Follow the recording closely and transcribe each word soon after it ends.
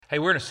Hey,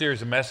 we're in a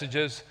series of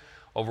messages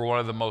over one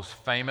of the most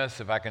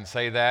famous, if I can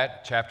say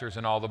that, chapters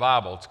in all the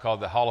Bible. It's called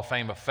the Hall of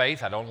Fame of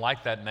Faith. I don't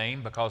like that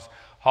name because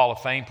Hall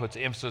of Fame puts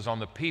emphasis on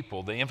the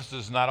people. The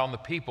emphasis is not on the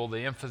people. The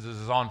emphasis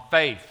is on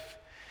faith.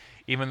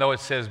 Even though it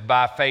says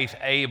by faith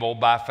Abel,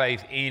 by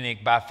faith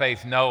Enoch, by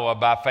faith Noah,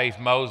 by faith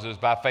Moses,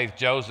 by faith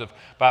Joseph,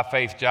 by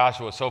faith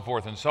Joshua, so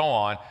forth and so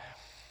on,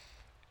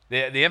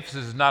 the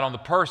emphasis is not on the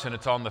person.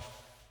 It's on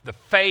the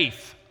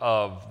faith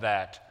of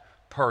that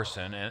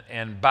person.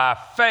 And by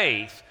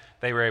faith,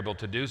 they were able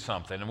to do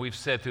something. And we've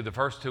said through the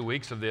first 2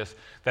 weeks of this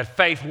that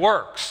faith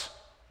works.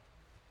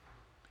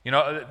 You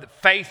know,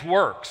 faith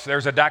works.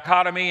 There's a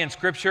dichotomy in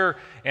Scripture,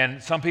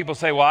 and some people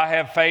say, well, I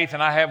have faith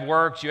and I have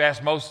works. You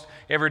ask most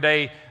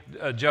everyday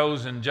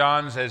Joes and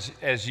Johns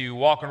as you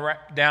walk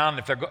down,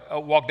 if they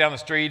walk down the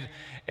street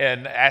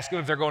and ask them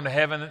if they're going to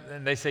heaven,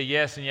 and they say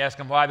yes, and you ask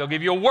them why, they'll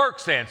give you a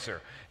works answer.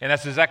 And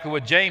that's exactly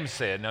what James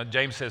said. Now,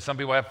 James says some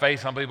people have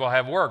faith, some people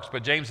have works,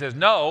 but James says,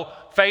 no,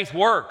 faith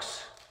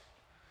works.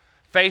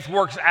 Faith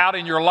works out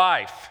in your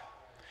life.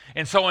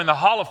 And so in the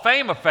Hall of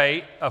Fame of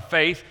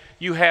faith,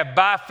 you have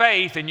by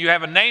faith, and you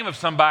have a name of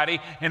somebody,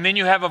 and then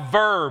you have a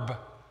verb.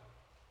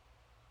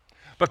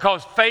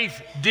 Because faith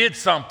did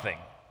something.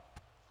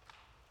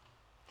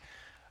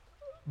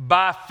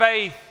 By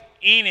faith,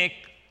 Enoch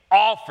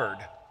offered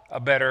a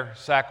better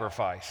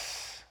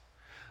sacrifice.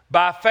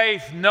 By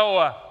faith,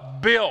 Noah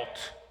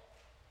built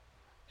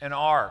an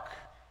ark.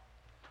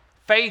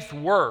 Faith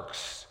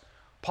works.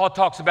 Paul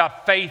talks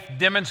about faith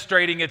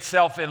demonstrating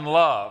itself in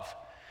love.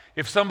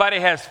 If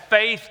somebody has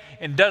faith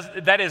and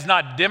that is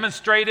not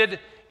demonstrated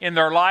in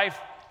their life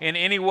in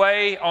any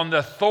way on the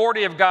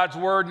authority of God's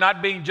word,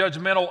 not being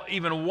judgmental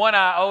even one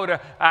iota,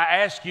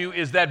 I ask you,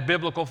 is that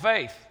biblical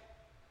faith?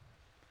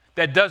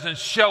 That doesn't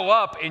show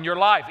up in your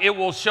life. It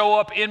will show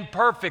up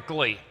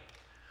imperfectly,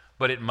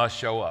 but it must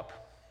show up.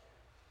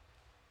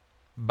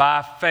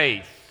 By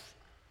faith,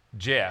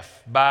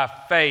 Jeff. By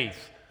faith,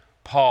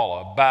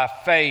 Paula. By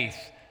faith,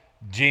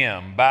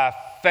 Jim. By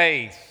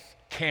faith,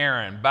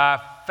 Karen. By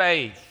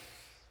faith.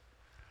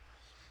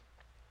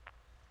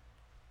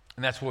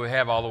 And that's what we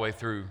have all the way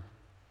through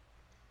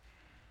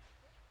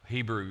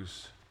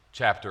Hebrews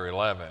chapter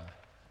 11.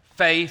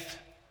 Faith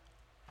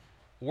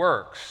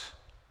works.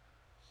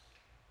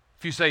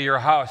 If you say you're a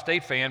Ohio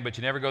State fan, but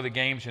you never go to the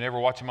games, you never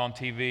watch them on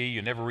TV,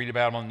 you never read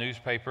about them on the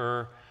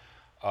newspaper,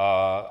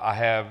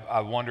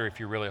 I wonder if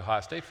you're really a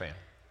Ohio State fan.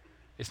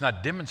 It's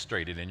not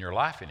demonstrated in your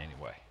life in any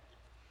way.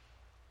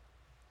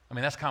 I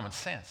mean, that's common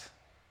sense.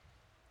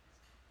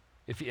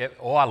 I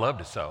love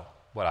to sew,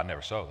 but I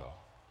never sew, though.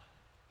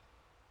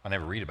 I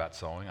never read about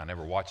sewing. I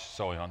never watch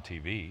sewing on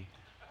TV.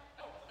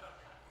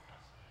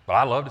 But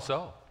I love to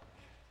sew.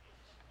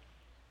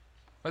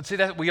 But see,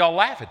 we all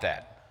laugh at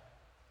that.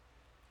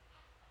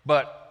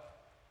 But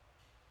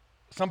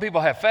some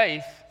people have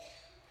faith,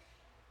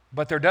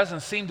 but there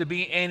doesn't seem to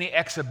be any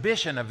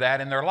exhibition of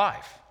that in their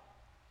life.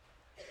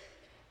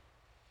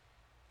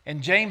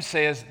 And James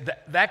says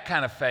that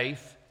kind of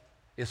faith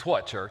is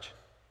what, church?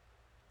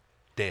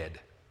 Dead.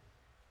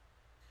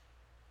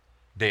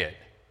 Dead.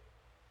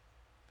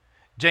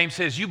 James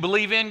says, you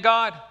believe in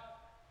God?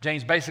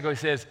 James basically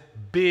says,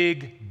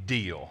 big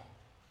deal.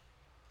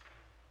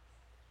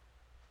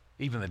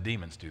 Even the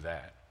demons do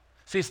that.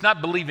 See, it's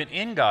not believing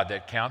in God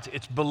that counts.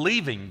 It's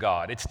believing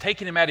God. It's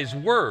taking him at his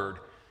word.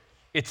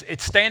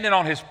 It's standing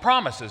on his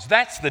promises.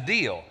 That's the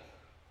deal.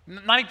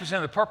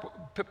 90%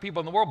 of the people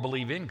in the world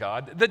believe in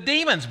God. The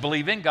demons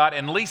believe in God,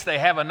 and at least they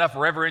have enough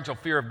reverential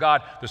fear of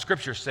God, the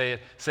Scripture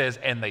says,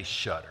 and they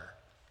shudder.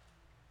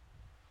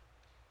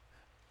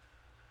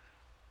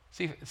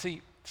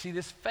 See,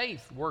 this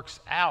faith works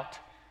out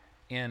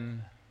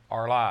in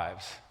our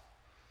lives.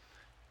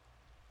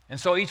 And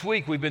so each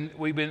week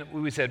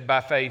we said by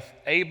faith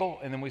Abel,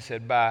 and then we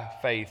said by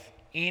faith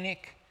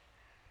Enoch.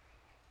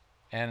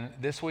 And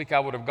this week I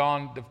would have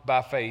gone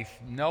by faith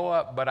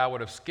Noah, but I would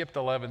have skipped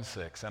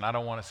 11:6, and I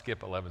don't want to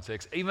skip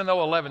 11:6, even though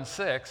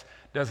 11:6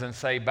 doesn't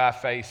say by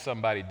faith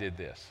somebody did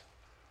this.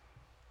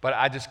 But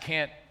I just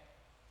can't,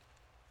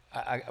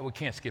 we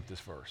can't skip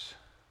this verse.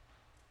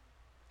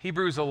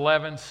 Hebrews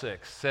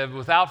 11:6 said,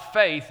 without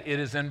faith it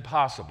is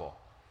impossible.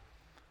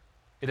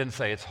 It doesn't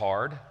say it's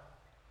hard.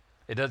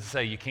 It doesn't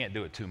say you can't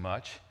do it too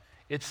much.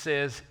 It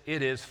says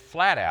it is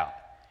flat out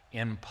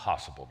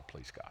impossible to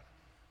please God.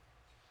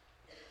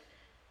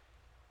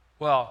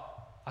 Well,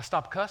 I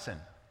stopped cussing.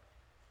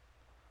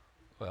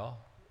 Well,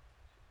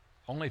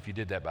 only if you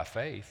did that by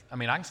faith. I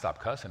mean, I can stop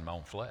cussing in my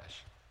own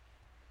flesh.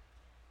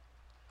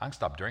 I can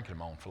stop drinking in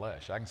my own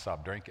flesh. I can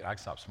stop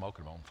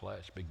smoking in my own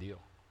flesh. Big deal.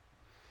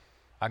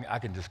 I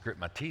can just grit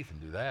my teeth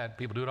and do that.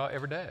 People do it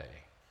every day.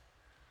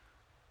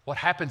 What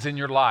happens in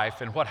your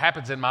life and what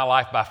happens in my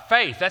life by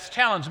faith, that's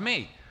challenged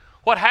me.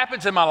 What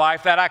happens in my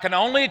life that I can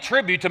only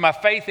attribute to my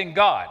faith in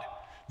God,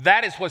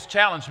 that is what's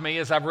challenged me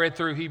as I've read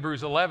through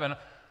Hebrews 11,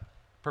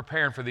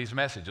 preparing for these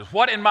messages.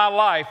 What in my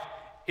life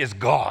is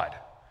God?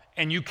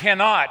 And you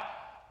cannot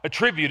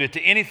attribute it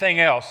to anything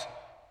else,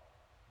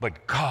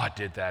 but God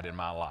did that in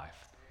my life.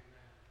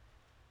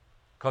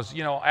 Because,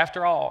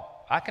 after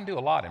all, I can do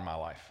a lot in my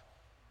life.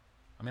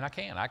 I mean, I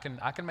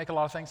can make a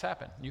lot of things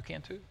happen. You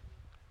can too.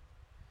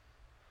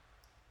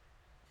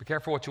 Be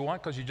careful what you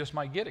want, because you just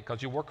might get it,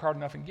 because you work hard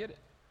enough and get it.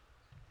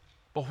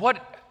 But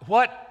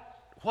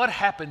what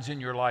happens in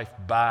your life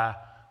by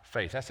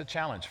faith? That's a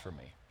challenge for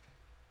me.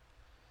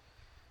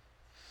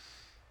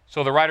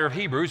 So the writer of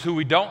Hebrews, who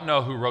we don't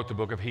know who wrote the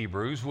book of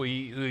Hebrews,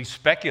 we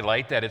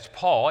speculate that it's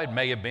Paul. It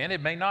may have been,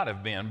 it may not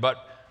have been.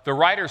 But the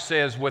writer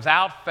says,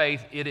 without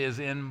faith, it is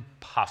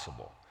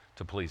impossible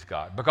to please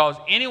God. Because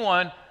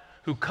anyone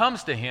who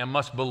comes to him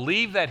must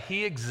believe that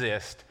he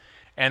exists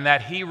and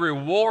that he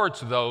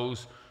rewards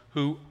those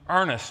who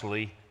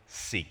earnestly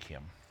seek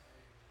him.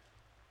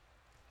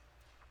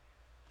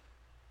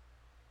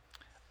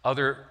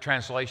 Other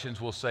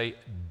translations will say,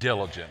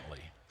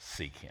 diligently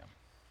seek him.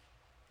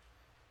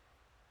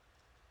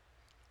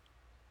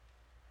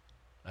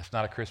 That's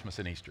not a Christmas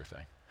and Easter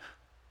thing.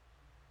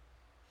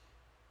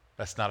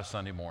 That's not a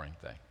Sunday morning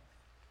thing.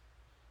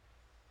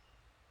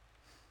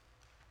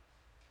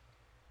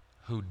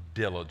 Who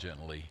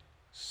diligently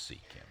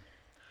seek him.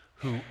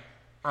 Who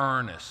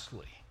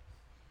earnestly.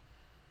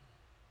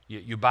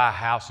 You buy a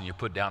house and you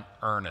put down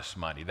earnest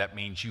money. That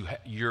means you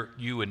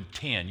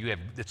intend, you have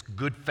this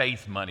good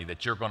faith money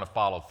that you're going to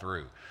follow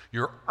through.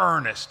 You're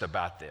earnest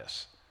about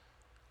this.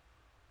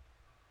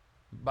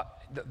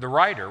 But the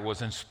writer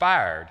was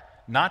inspired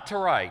not to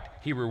write,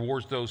 he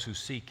rewards those who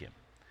seek him.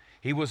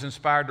 He was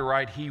inspired to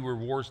write, he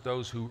rewards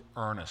those who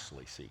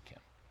earnestly seek him,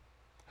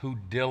 who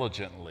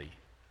diligently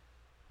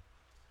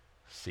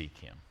seek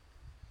him.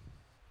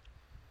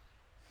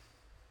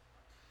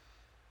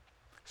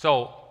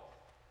 So,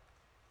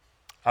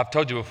 I've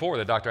told you before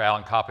that Dr.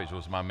 Alan Coppage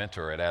was my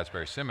mentor at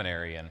Asbury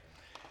Seminary,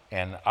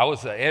 and I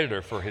was the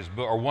editor for his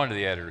book, or one of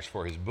the editors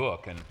for his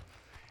book,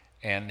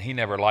 and he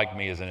never liked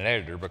me as an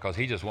editor because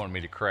he just wanted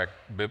me to correct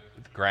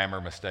grammar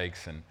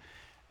mistakes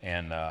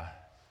and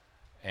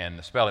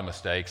spelling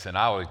mistakes, and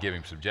I would give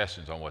him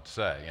suggestions on what to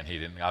say, and he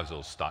didn't. I was a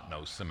little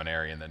snot-nosed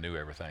seminarian that knew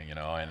everything,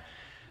 and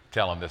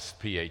tell him this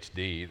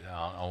PhD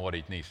on what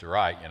he needs to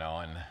write, and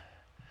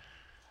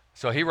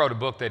so he wrote a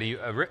book that he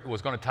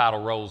was going to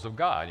title Roles of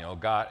God.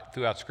 God,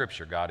 throughout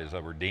Scripture, God is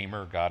a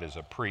redeemer, God is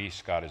a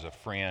priest, God is a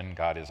friend,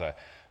 God is a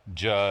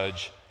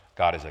judge,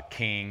 God is a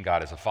king,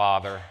 God is a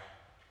father.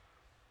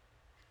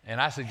 And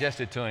I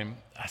suggested to him,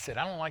 I said,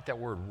 I don't like that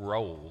word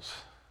roles.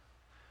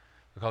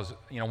 Because,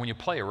 when you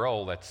play a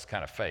role, that's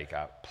kind of fake.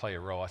 I play a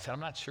role. I said, I'm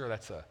not sure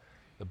that's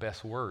the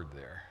best word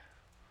there.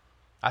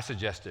 I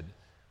suggested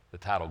the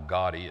title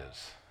God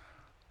Is.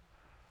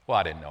 Well,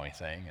 I didn't know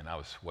anything, and I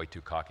was way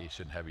too cocky.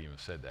 Shouldn't have even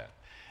said that.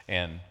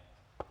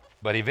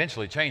 But he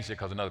eventually changed it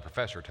because another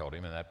professor told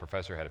him, and that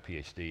professor had a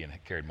PhD and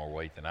carried more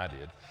weight than I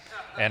did.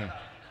 And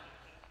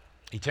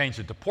he changed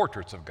it to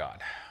Portraits of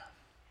God.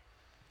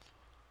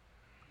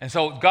 And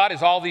so God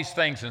is all these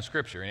things in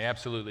Scripture, and he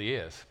absolutely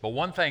is. But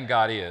one thing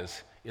God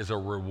is a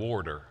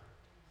rewarder.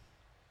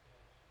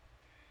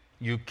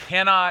 You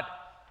cannot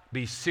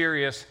be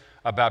serious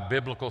about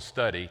biblical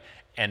study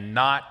and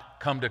not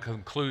come to the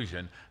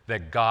conclusion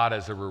that God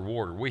is a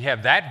rewarder. We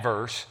have that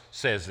verse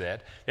says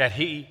that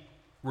he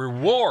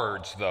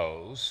rewards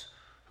those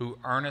who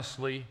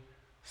earnestly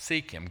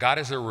seek him. God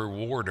is a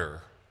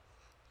rewarder.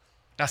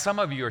 Now, some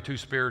of you are too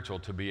spiritual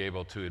to be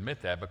able to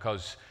admit that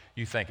because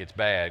you think it's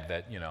bad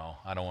that,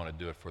 I don't want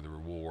to do it for the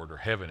reward, or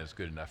heaven is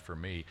good enough for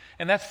me.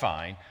 And that's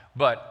fine,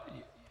 but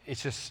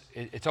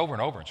it's over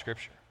and over in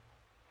Scripture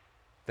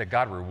that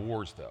God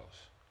rewards those.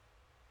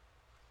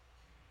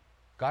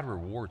 God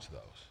rewards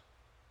those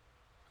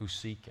who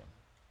seek him.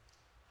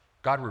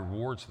 God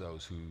rewards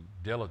those who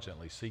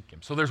diligently seek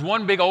him. So there's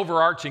one big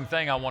overarching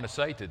thing I want to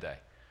say today.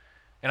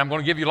 And I'm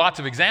going to give you lots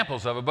of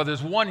examples of it, but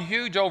there's one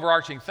huge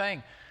overarching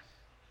thing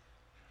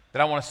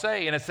that I want to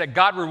say, and it's that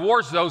God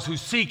rewards those who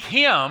seek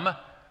him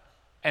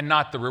and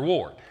not the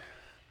reward.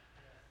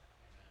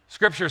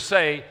 Scripture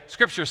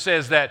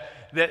says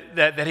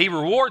that he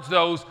rewards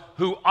those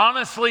who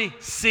honestly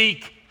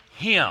seek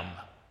him.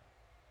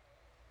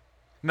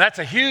 And that's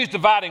a huge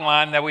dividing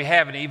line that we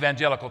have in the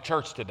evangelical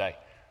church today.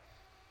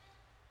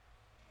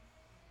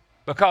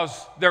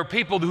 Because there are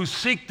people who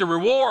seek the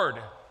reward,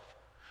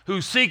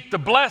 who seek the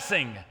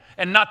blessing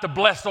and not the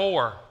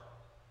blessor.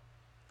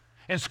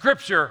 And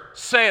Scripture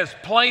says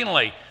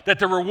plainly that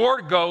the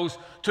reward goes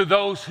to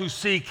those who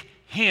seek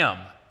him.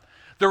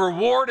 The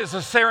reward is a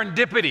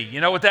serendipity.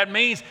 You know what that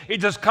means? It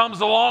just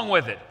comes along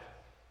with it.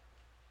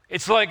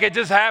 It's like it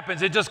just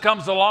happens. It just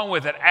comes along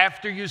with it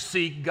after you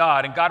seek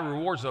God. And God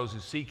rewards those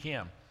who seek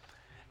him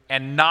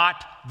and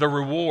not the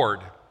reward.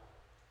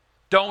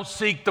 Don't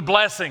seek the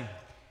blessing.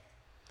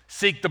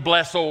 Seek the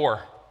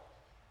blessor.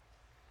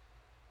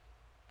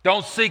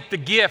 Don't seek the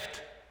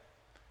gift.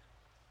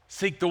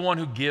 Seek the one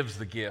who gives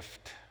the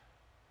gift.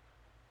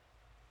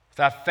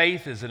 Without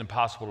faith, it is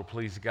impossible to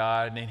please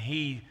God, and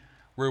he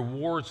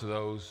rewards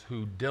those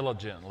who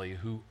diligently,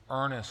 who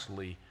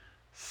earnestly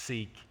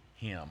seek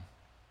him.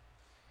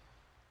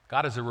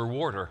 God is a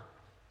rewarder.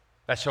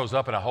 That shows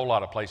up in a whole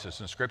lot of places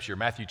in Scripture.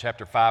 Matthew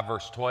chapter 5,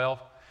 verse 12.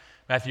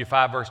 Matthew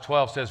 5, verse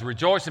 12 says,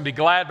 rejoice and be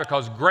glad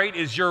because great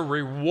is your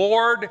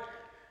reward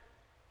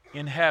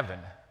in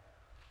heaven.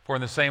 For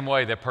in the same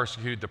way they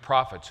persecuted the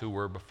prophets who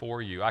were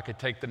before you. I could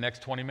take the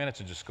next 20 minutes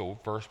and just go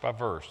verse by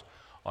verse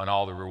on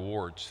all the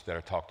rewards that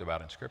are talked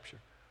about in Scripture.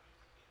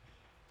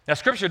 Now,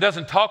 Scripture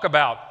doesn't talk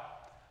about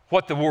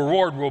what the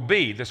reward will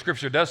be. The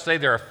Scripture does say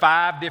there are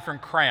 5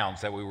 different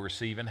crowns that we will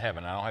receive in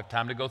heaven. I don't have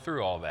time to go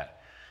through all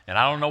that. And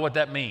I don't know what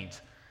that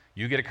means.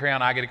 You get a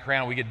crown, I get a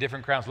crown, we get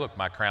different crowns. Look,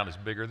 my crown is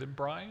bigger than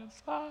Brian's.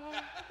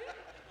 Now,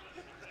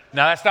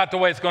 that's not the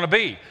way it's going to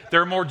be.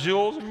 There are more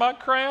jewels in my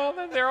crown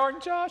than there are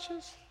in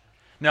Josh's.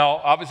 No,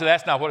 obviously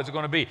that's not what it's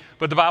going to be.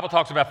 But the Bible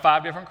talks about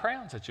 5 different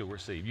crowns that you'll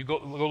receive. You go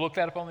look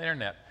that up on the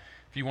internet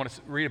if you want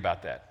to read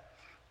about that.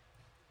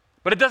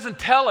 But it doesn't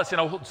tell us,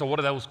 so what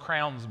do those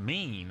crowns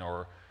mean?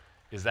 Or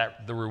is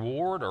that the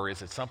reward? Or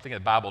is it something that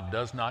the Bible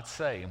does not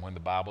say? And when the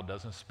Bible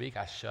doesn't speak,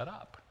 I shut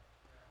up.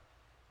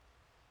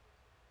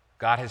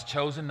 God has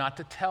chosen not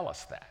to tell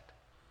us that.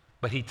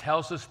 But he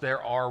tells us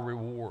there are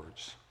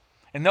rewards.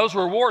 And those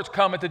rewards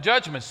come at the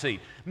judgment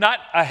seat. Not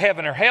a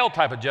heaven or hell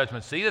type of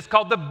judgment seat. It's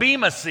called the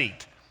Bema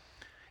seat.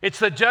 It's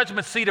the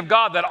judgment seat of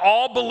God that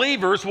all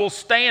believers will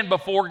stand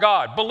before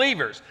God.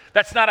 Believers.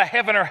 That's not a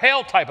heaven or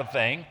hell type of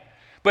thing,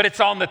 but it's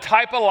on the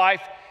type of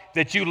life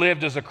that you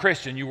lived as a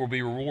Christian. You will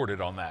be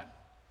rewarded on that.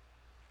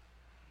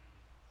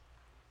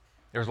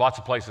 There's lots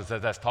of places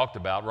that that's talked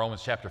about.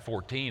 Romans chapter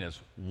 14 is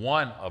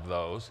one of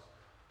those.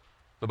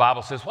 The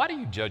Bible says, why do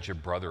you judge your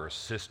brother or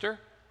sister?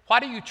 Why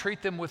do you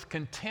treat them with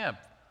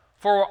contempt?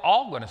 For we're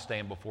all going to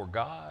stand before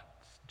God's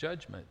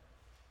judgment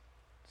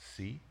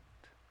seat.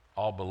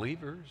 All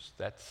believers,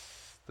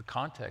 that's the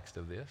context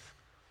of this.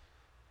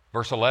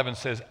 Verse 11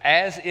 says,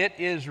 as it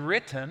is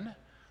written,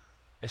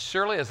 as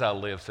surely as I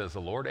live, says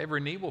the Lord,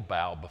 every knee will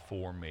bow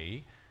before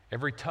me,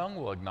 every tongue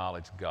will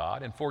acknowledge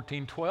God. And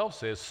 14:12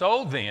 says,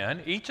 so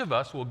then, each of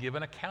us will give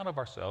an account of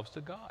ourselves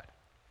to God.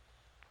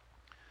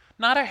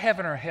 Not a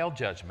heaven or hell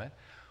judgment.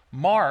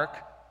 Mark,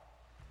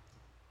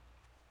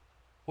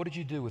 what did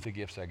you do with the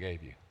gifts I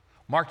gave you?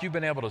 Mark, you've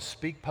been able to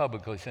speak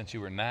publicly since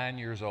you were 9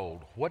 years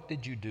old. What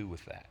did you do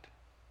with that?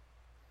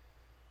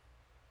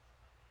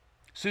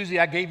 Susie,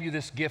 I gave you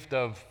this gift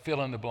of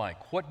fill in the blank.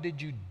 What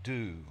did you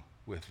do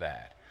with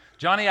that?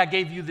 Johnny, I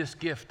gave you this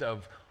gift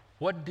of,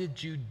 what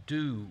did you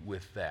do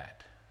with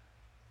that?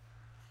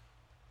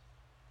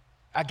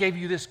 I gave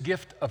you this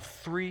gift of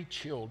 3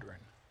 children.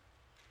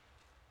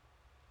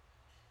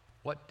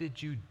 What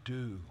did you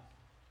do?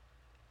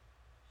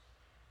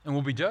 And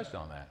we'll be judged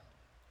on that.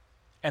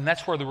 And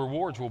that's where the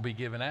rewards will be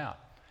given out.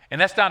 And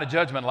that's not a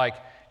judgment like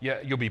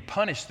you'll be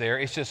punished there.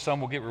 It's just some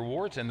will get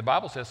rewards, and the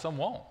Bible says some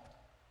won't.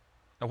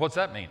 Now, what's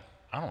that mean?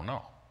 I don't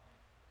know.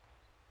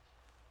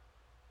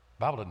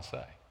 The Bible doesn't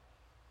say.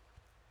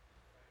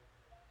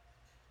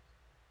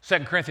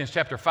 2 Corinthians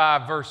chapter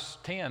 5, verse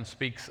 10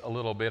 speaks a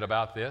little bit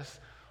about this.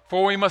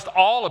 For we must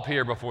all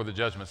appear before the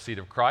judgment seat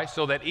of Christ,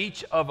 so that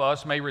each of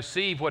us may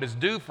receive what is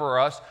due for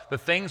us, the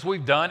things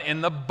we've done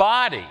in the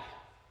body.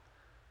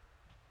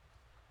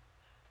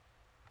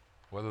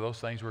 Whether those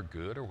things were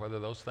good or whether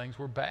those things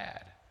were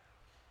bad.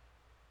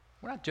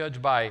 We're not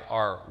judged by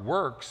our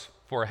works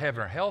for a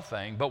heaven or hell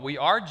thing, but we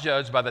are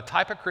judged by the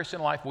type of Christian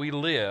life we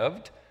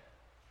lived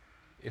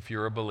if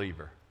you're a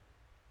believer.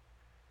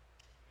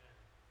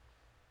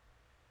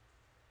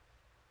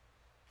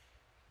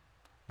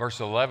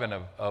 Verse 11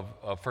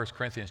 of 1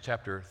 Corinthians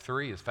chapter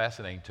 3 is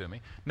fascinating to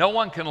me. No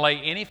one can lay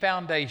any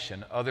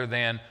foundation other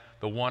than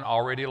the one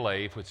already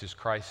laid, which is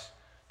Christ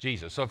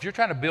Jesus. So if you're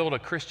trying to build a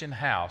Christian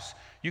house,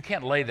 you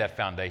can't lay that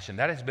foundation.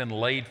 That has been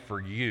laid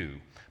for you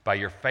by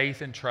your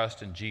faith and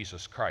trust in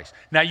Jesus Christ.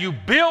 Now you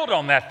build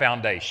on that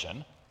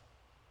foundation.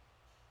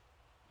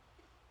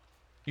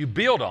 You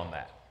build on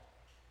that.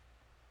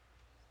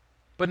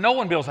 But no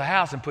one builds a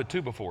house and put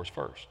 2 befores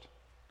first.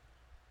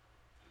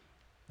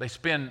 They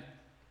spend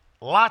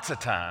lots of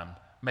time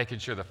making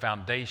sure the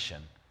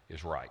foundation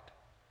is right.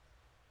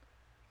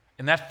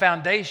 And that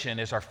foundation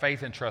is our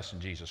faith and trust in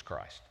Jesus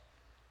Christ.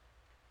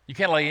 You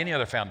can't lay any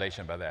other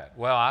foundation by that.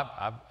 Well,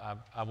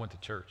 I went to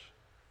church.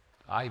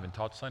 I even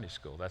taught Sunday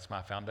school. That's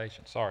my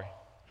foundation. Sorry.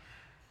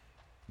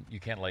 You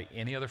can't lay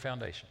any other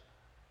foundation.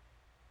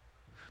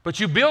 But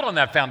you build on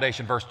that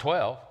foundation, verse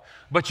 12.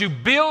 But you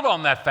build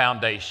on that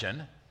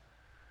foundation,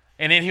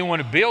 and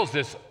anyone who builds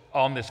this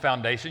on this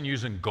foundation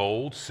using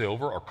gold,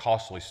 silver, or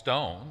costly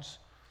stones,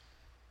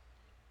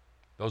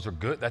 those are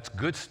good. That's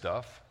good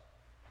stuff.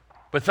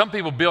 But some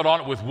people build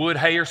on it with wood,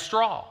 hay, or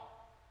straw.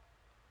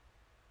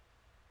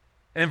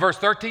 And in verse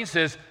 13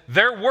 says,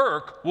 their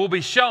work will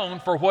be shown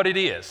for what it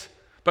is,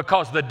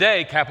 because the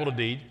day, capital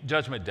D,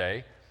 judgment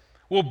day,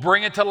 will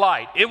bring it to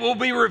light. It will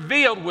be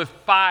revealed with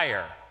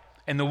fire,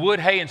 and the wood,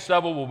 hay, and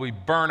stubble will be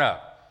burned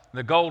up. And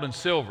the gold and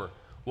silver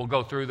will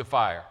go through the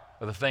fire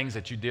of the things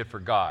that you did for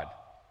God.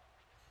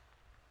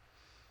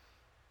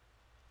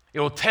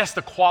 It will test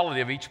the quality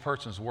of each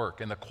person's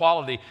work. And the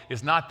quality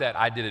is not that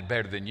I did it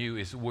better than you.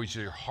 It's was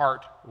your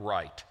heart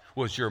right?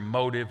 Was your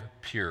motive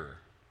pure?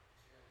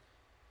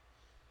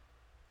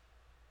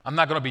 I'm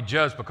not going to be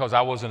judged because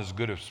I wasn't as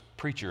good a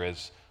preacher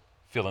as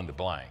fill in the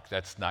blank.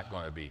 That's not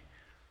going to be,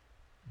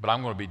 but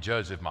I'm going to be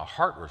judged if my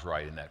heart was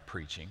right in that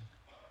preaching.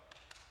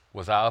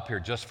 Was I up here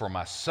just for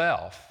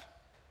myself?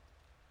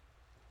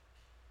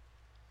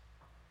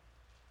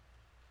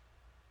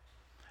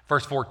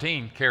 Verse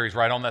 14 carries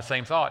right on that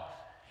same thought.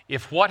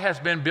 If what has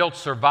been built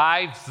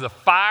survives the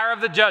fire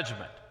of the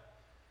judgment,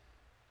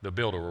 the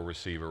builder will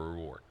receive a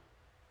reward.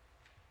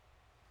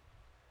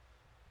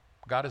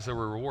 God is a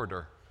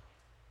rewarder,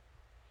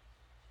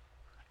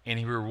 and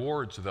he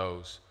rewards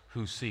those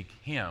who seek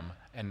him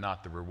and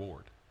not the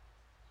reward.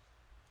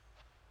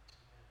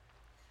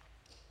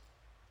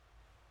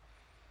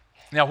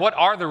 Now, what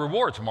are the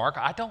rewards, Mark?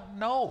 I don't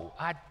know.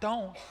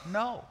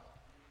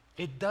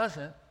 It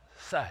doesn't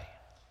say.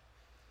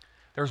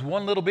 There's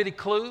one little bitty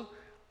clue.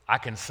 I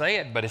can say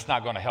it, but it's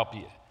not going to help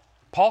you.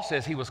 Paul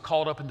says he was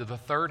called up into the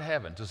third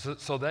heaven. Does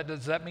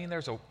that mean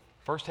there's a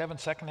first heaven,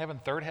 second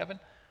heaven, third heaven?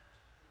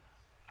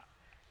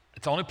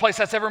 It's the only place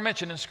that's ever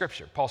mentioned in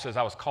Scripture. Paul says,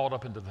 I was called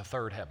up into the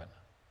third heaven.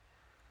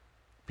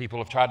 People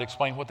have tried to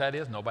explain what that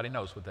is. Nobody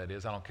knows what that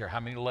is. I don't care how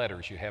many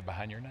letters you have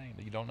behind your name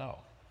that you don't know.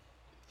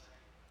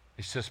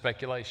 It's just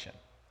speculation.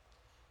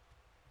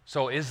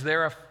 So is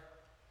there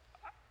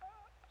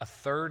a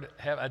third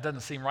heaven? It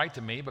doesn't seem right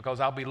to me, because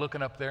I'll be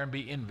looking up there and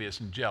be envious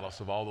and jealous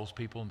of all those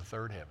people in the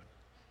third heaven.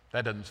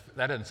 That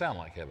doesn't sound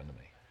like heaven to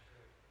me.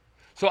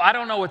 So I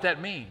don't know what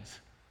that means.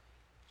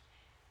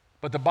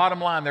 But the bottom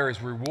line, there is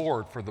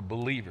reward for the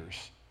believers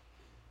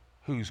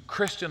whose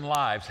Christian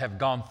lives have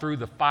gone through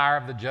the fire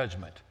of the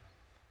judgment,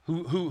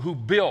 who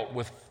built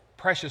with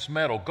precious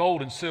metal,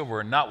 gold and silver,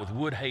 and not with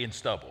wood, hay, and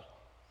stubble.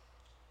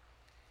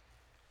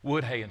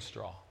 Wood, hay, and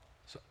straw.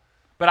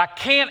 But I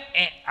can't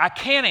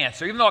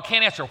answer, even though I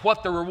can't answer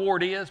what the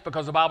reward is,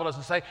 because the Bible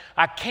doesn't say,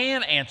 I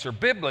can answer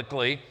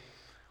biblically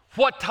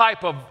what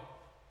type of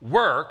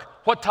work,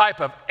 what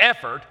type of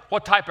effort,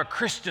 what type of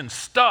Christian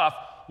stuff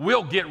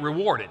will get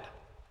rewarded.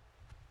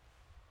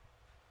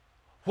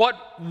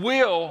 What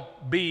will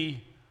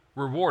be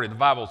rewarded? The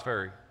Bible is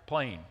very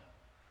plain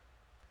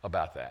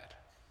about that.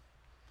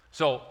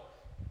 So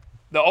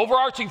the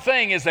overarching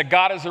thing is that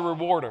God is a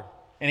rewarder,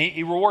 and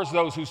he rewards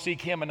those who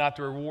seek him and not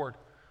the reward.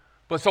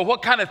 But so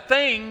what kind of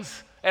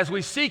things, as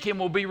we seek him,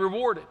 will be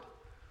rewarded?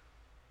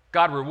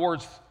 God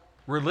rewards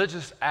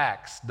religious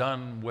acts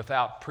done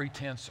without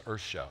pretense or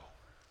show.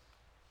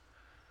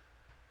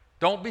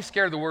 Don't be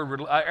scared of the word.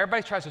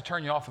 Everybody tries to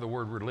turn you off of the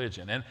word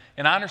religion.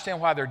 And I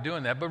understand why they're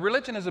doing that. But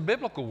religion is a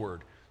biblical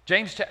word.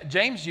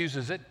 James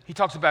uses it. He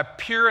talks about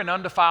pure and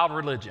undefiled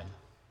religion.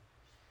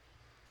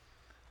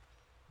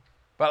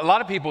 But a lot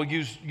of people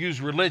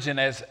use religion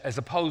as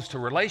opposed to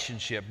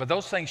relationship. But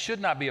those things should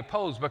not be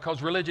opposed,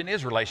 because religion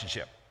is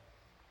relationship.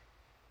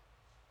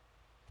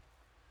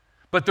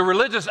 But the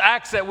religious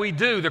acts that we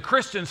do, the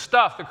Christian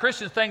stuff, the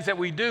Christian things that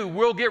we do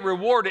will get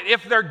rewarded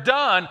if they're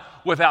done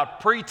without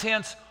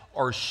pretense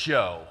or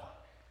show.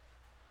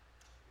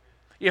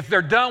 If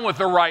they're done with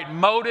the right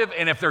motive,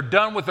 and if they're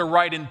done with the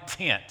right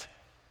intent.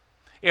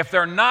 If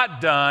they're not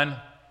done,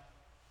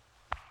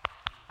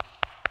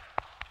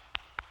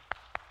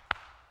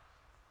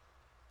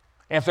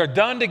 and if they're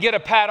done to get a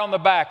pat on the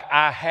back,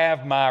 I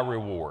have my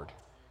reward.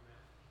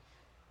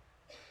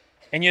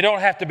 And you don't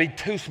have to be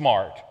too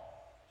smart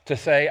to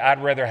say,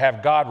 I'd rather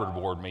have God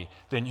reward me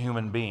than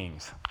human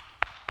beings.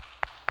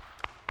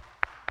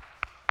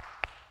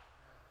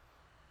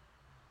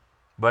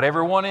 But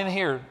everyone in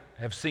here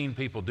have seen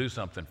people do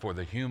something for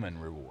the human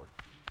reward.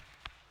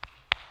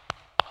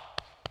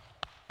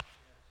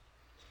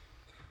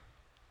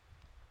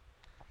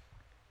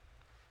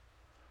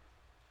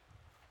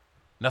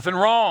 Nothing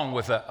wrong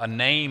with a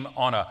name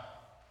on a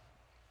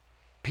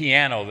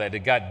piano that it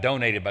got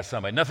donated by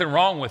somebody. Nothing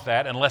wrong with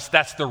that, unless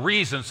that's the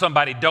reason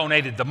somebody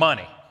donated the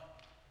money.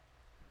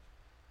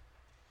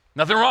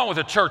 Nothing wrong with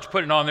a church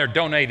putting on there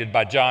donated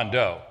by John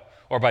Doe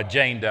or by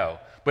Jane Doe.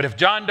 But if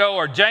John Doe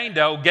or Jane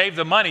Doe gave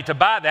the money to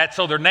buy that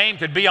so their name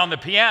could be on the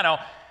piano,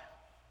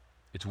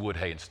 it's wood,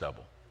 hay, and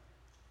stubble.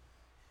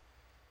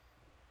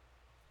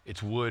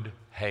 It's wood,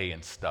 hay,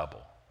 and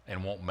stubble,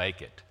 and won't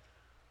make it.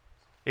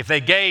 If they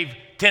gave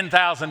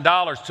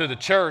 $10,000 to the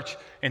church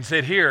and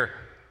said, here,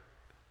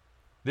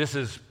 this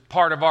is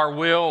part of our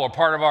will or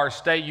part of our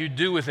estate, you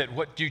do with it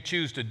what you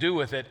choose to do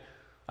with it.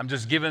 I'm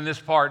just giving this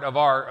part of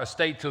our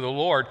estate to the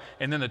Lord,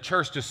 and then the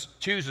church just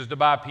chooses to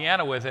buy a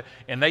piano with it,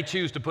 and they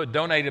choose to put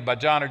donated by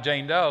John or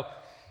Jane Doe.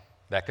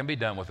 That can be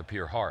done with a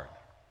pure heart.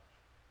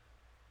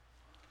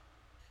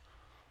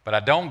 But I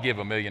don't give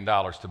 $1 million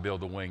to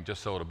build the wing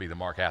just so it'll be the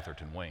Mark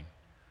Atherton wing.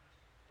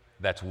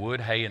 That's wood,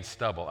 hay, and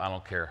stubble. I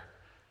don't care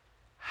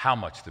how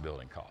much the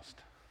building cost.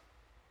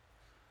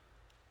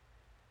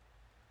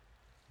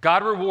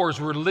 God rewards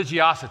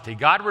religiosity.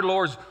 God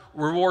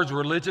rewards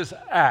religious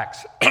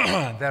acts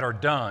that are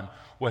done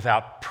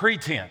without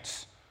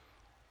pretense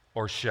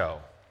or show.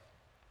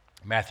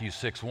 Matthew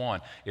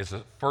 6:1 is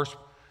the first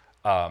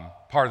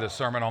part of the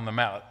Sermon on the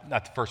Mount,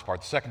 not the first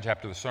part, the second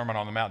chapter of the Sermon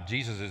on the Mount.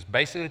 Jesus is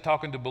basically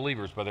talking to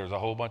believers, but there's a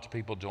whole bunch of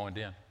people joined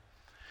in.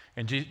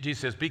 And Jesus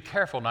says, be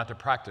careful not to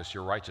practice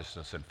your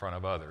righteousness in front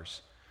of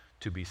others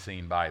to be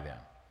seen by them.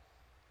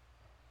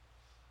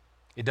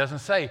 It doesn't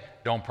say,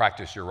 don't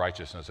practice your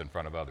righteousness in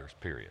front of others,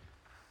 period.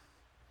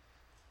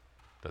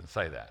 It doesn't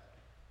say that.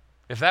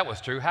 If that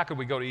was true, how could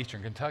we go to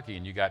Eastern Kentucky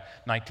and you got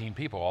 19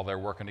 people all there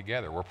working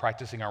together? We're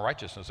practicing our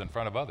righteousness in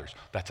front of others.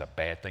 That's a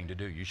bad thing to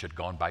do. You should have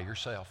gone by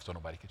yourself so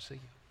nobody could see you.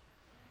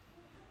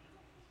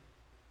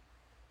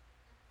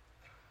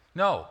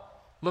 No,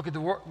 look at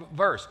the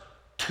verse.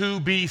 To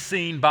be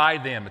seen by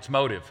them. It's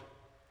motive.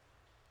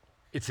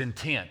 It's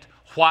intent.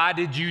 Why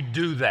did you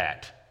do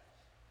that?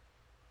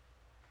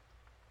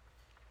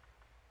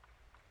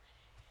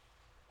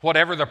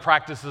 Whatever the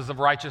practices of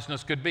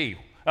righteousness could be.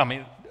 I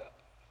mean,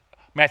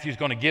 Matthew's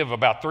going to give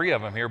about 3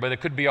 of them here, but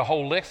it could be a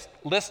whole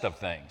list of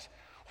things.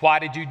 Why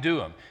did you do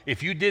them?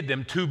 If you did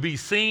them to be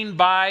seen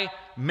by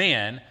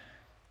men,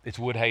 it's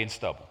wood, hay, and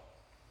stubble.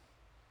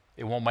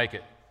 It won't make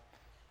it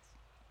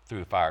through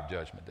the fire of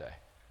judgment day.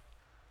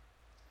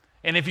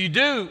 And if you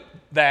do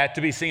that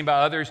to be seen by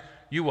others,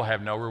 you will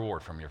have no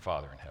reward from your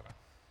Father in heaven.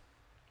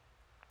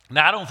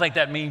 Now, I don't think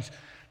that means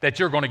that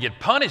you're going to get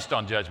punished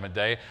on judgment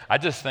day. I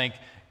just think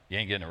you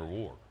ain't getting a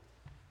reward.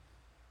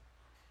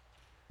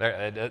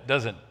 It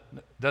doesn't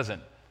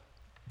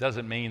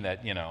mean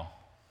that,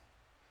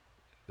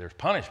 there's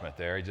punishment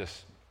there. It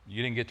just,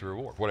 you didn't get the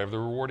reward. Whatever the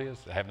reward is,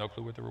 I have no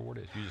clue what the reward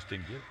is. You just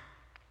didn't get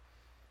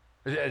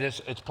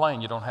it. It's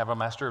plain. You don't have a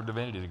Master of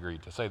Divinity degree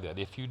to say that.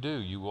 If you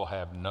do, you will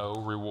have no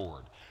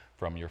reward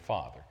from your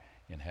Father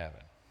in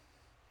heaven.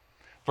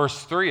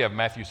 Verse 3 of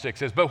Matthew 6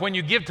 says, but when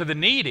you give to the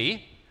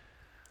needy,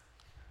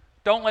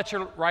 don't let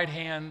your right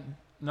hand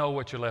know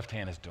what your left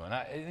hand is doing.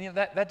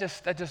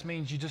 That just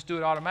means you just do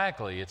it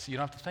automatically. You don't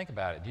have to think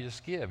about it. You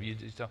just give. You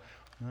just don't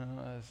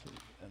have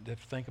to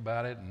think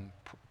about it and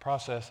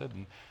process it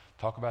and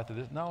talk about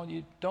this. No,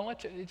 you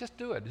don't you just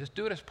do it. Just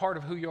do it as part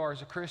of who you are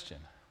as a Christian.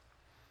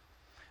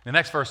 The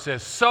next verse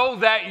says, so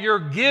that your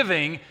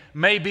giving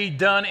may be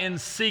done in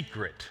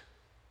secret.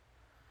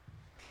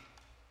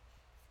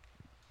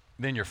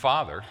 Then your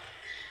Father,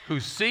 who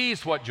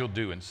sees what you'll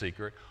do in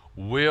secret,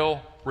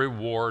 will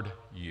reward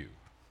you.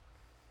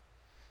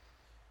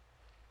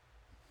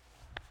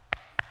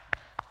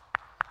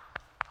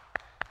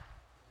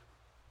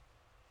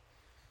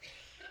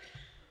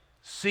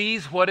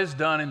 Sees what is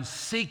done in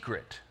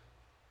secret.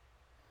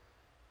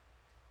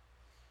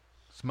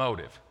 It's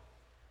motive.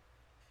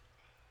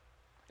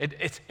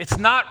 It's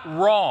not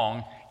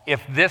wrong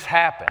if this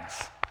happens,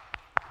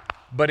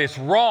 but it's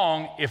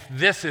wrong if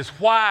this is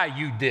why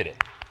you did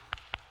it.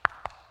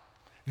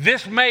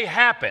 This may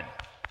happen.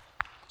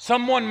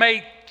 Someone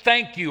may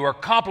thank you or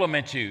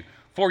compliment you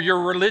for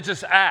your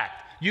religious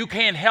act. You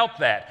can't help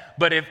that.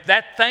 But if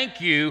that thank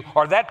you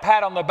or that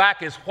pat on the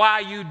back is why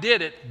you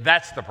did it,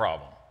 that's the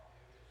problem.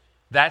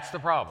 That's the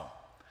problem.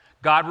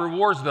 God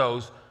rewards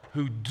those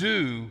who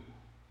do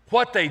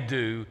what they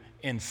do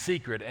in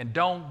secret and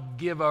don't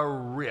give a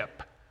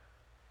rip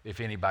if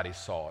anybody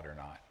saw it or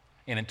not.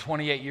 And in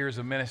 28 years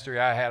of ministry,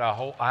 I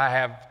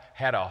have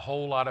had a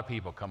whole lot of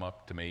people come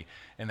up to me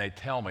and they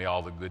tell me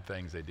all the good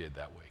things they did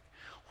that week.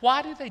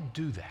 Why do they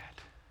do that?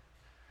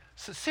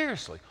 So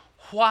seriously,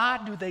 why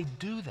do they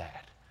do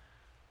that?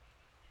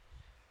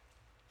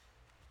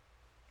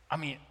 I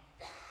mean,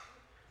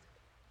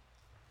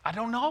 I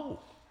don't know.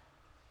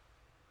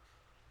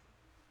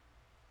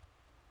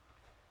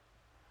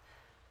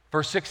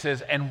 Verse 6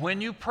 says, and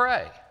when you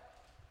pray,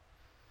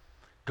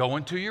 go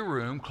into your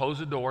room, close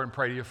the door, and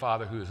pray to your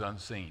Father who is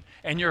unseen.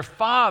 And your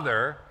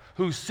Father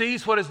who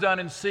sees what is done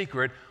in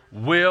secret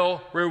will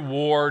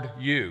reward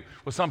you.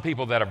 With some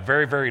people that are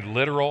very, very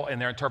literal in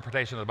their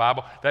interpretation of the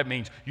Bible, that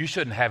means you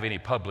shouldn't have any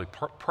public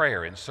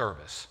prayer in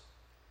service.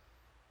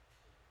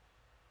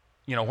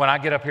 When I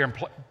get up here and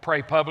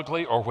pray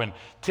publicly, or when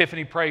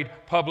Tiffany prayed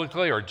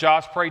publicly, or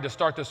Josh prayed to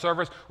start the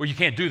service, well, you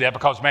can't do that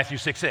because Matthew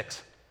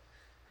 6:6.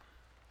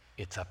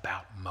 It's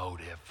about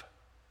motive.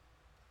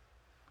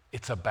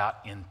 It's about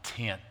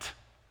intent.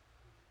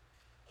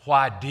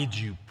 Why did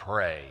you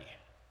pray?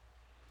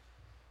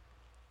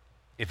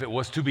 If it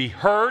was to be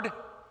heard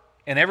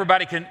and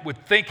everybody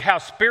would think how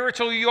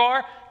spiritual you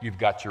are, you've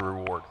got your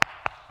reward.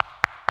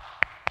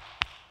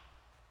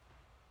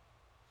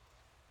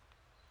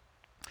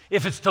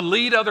 If it's to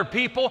lead other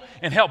people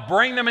and help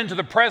bring them into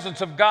the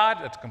presence of God,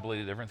 that's a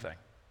completely different thing.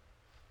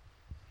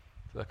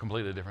 It's a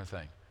completely different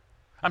thing.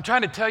 I'm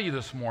trying to tell you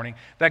this morning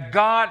that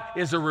God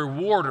is a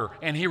rewarder,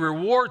 and He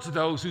rewards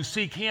those who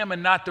seek Him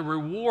and not the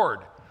reward.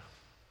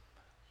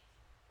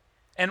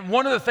 And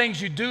one of the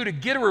things you do to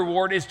get a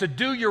reward is to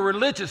do your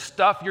religious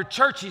stuff, your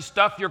churchy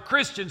stuff, your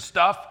Christian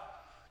stuff,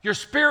 your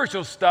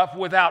spiritual stuff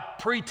without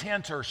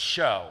pretense or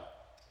show,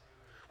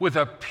 with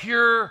a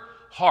pure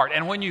heart.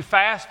 And when you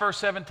fast, verse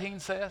 17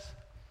 says,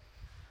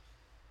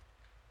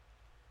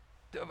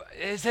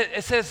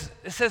 it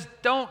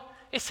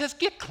says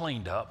get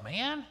cleaned up,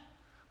 man.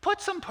 Put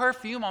some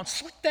perfume on.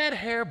 Slick that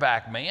hair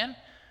back, man.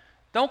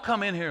 Don't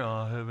come in here,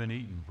 I haven't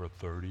eaten for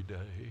 30 days.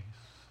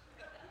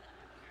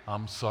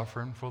 I'm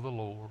suffering for the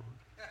Lord.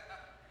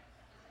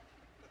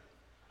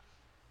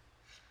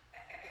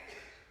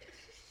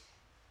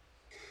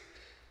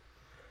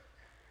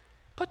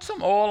 Put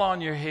some oil on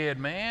your head,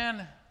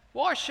 man.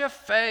 Wash your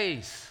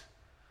face.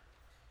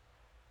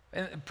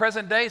 And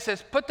present day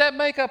says, put that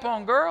makeup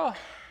on, girl.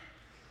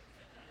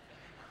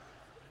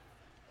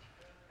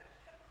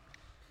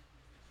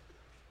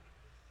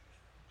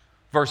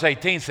 Verse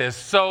 18 says,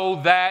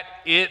 so that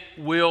it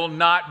will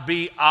not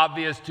be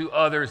obvious to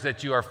others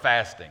that you are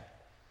fasting.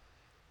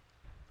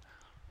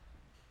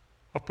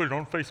 I'll put it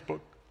on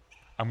Facebook.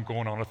 I'm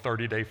going on a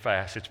 30-day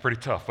fast. It's pretty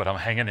tough, but I'm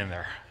hanging in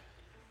there.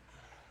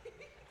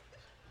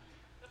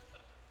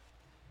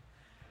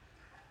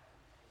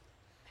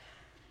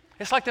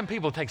 It's like them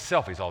people take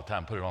selfies all the time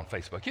and put it on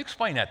Facebook. You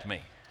explain that to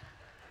me.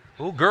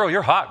 Oh, girl,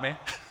 you're hot, man.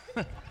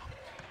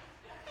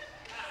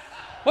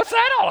 What's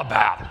that all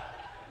about?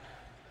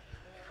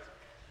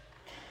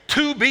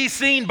 To be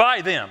seen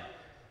by them.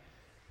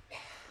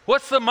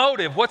 What's the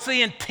motive? What's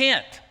the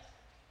intent?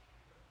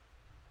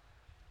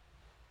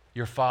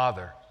 Your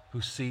Father,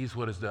 who sees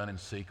what is done in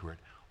secret,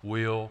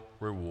 will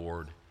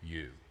reward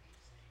you.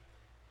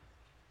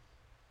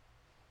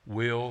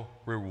 Will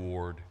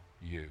reward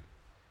you.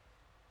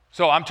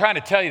 So I'm trying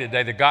to tell you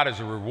today that God is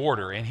a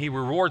rewarder, and He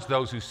rewards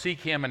those who seek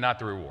Him and not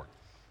the reward.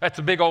 That's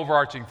a big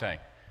overarching thing.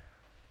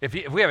 If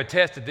we have a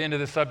test at the end of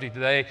this subject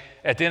today,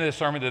 at the end of the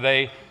sermon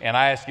today, and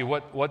I ask you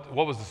what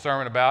was the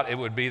sermon about, it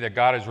would be that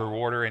God is a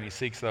rewarder, and He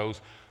seeks those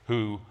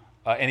who,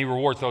 and He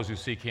rewards those who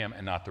seek Him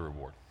and not the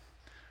reward.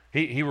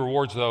 He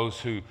rewards those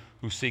who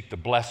seek the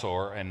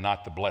blessor and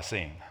not the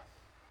blessing.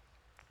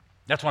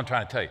 That's what I'm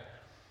trying to tell you.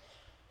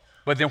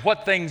 But then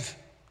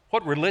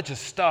what religious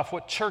stuff,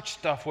 what church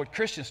stuff, what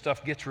Christian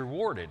stuff gets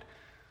rewarded?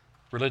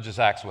 Religious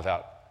acts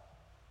without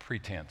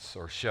pretense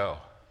or show.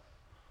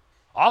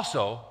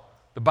 Also,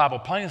 the Bible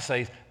plainly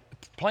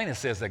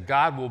says that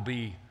God will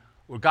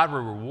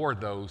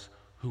reward those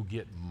who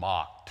get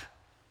mocked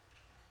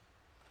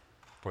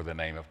for the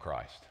name of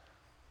Christ.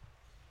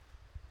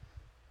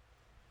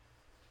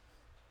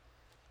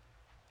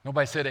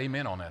 Nobody said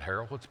amen on that,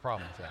 Harold. What's the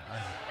problem with that?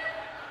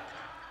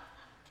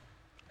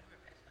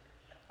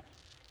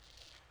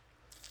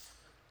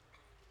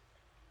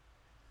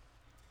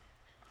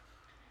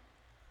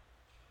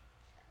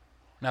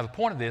 Now, the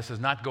point of this is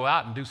not to go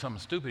out and do something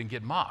stupid and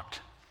get mocked.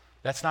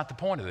 That's not the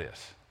point of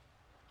this.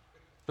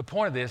 The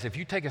point of this, if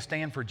you take a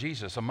stand for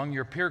Jesus among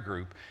your peer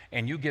group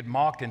and you get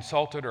mocked,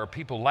 insulted, or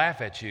people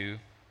laugh at you,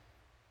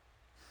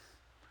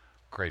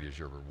 great is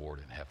your reward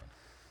in heaven.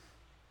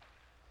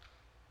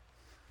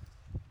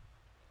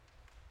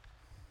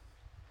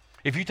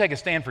 If you take a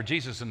stand for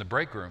Jesus in the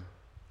break room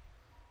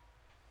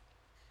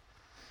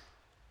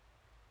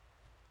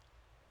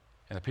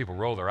and the people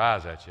roll their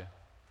eyes at you,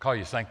 call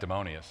you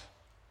sanctimonious.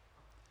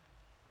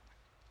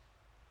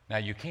 Now,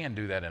 you can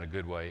do that in a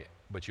good way,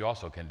 but you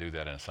also can do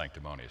that in a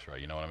sanctimonious way.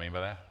 You know what I mean by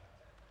that?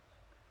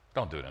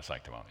 Don't do it in a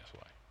sanctimonious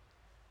way.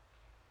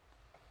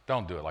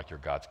 Don't do it like you're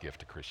God's gift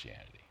to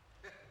Christianity.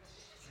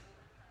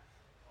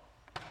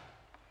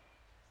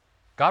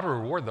 God will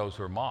reward those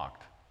who are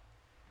mocked.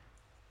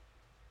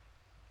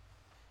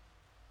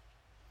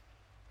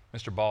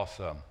 Mr. Boss,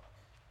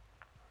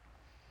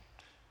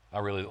 I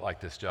really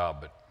like this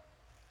job,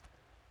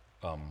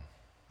 but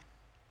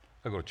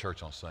I go to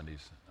church on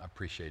Sundays. I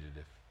appreciate it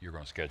if you're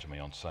going to schedule me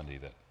on Sunday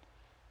that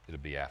it'll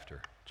be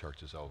after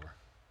church is over.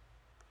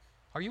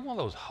 Are you one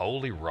of those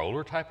holy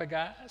roller type of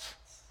guys?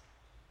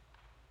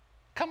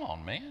 Come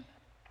on, man.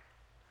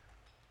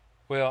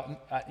 Well,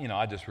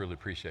 I just really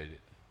appreciate it.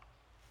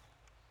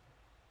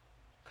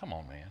 Come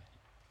on,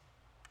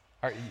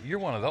 man. You're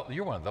one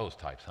of those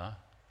types, huh?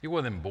 You're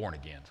one of them born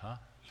agains, huh?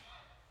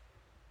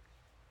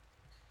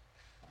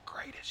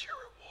 Great is your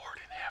reward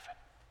in heaven.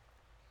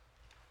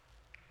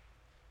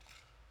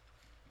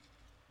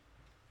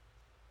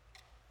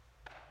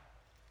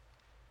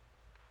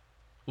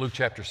 Luke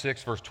chapter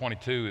 6, verse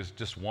 22 is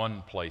just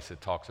one place that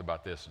talks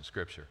about this in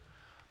Scripture.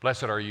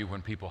 Blessed are you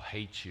when people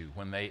hate you,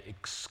 when they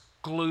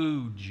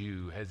exclude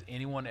you. Has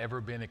anyone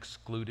ever been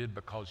excluded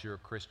because you're a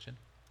Christian?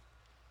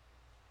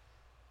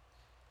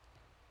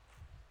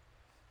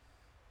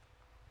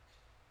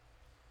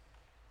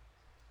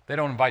 They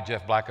don't invite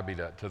Jeff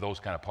Blackaby to those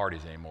kind of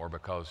parties anymore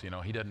because, he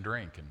doesn't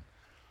drink and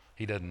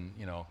he doesn't,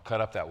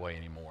 cut up that way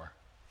anymore.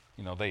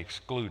 They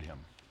exclude him.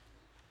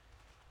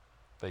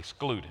 They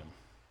exclude him.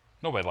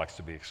 Nobody likes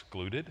to be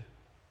excluded.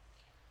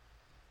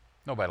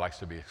 Nobody likes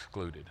to be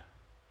excluded.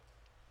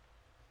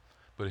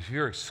 But if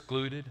you're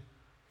excluded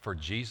for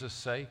Jesus'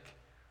 sake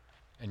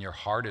and your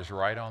heart is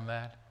right on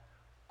that,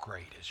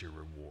 great is your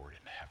reward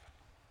in heaven.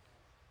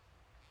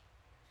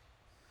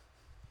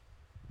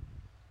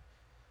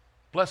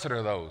 Blessed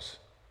are those.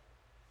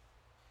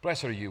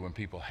 Blessed are you when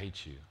people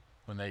hate you,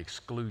 when they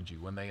exclude you,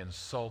 when they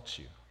insult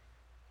you,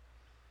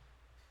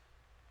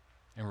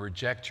 and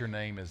reject your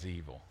name as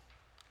evil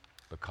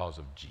because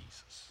of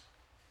Jesus.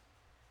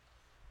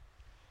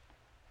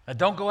 Now,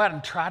 don't go out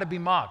and try to be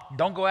mocked.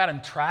 Don't go out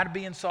and try to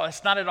be insulted.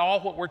 That's not at all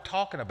what we're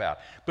talking about.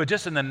 But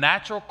just in the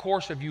natural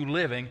course of you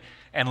living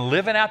and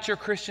living out your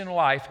Christian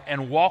life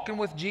and walking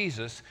with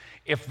Jesus,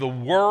 if the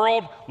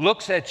world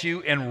looks at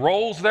you and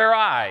rolls their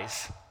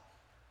eyes,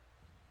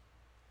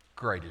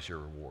 great is your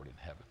reward in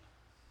heaven.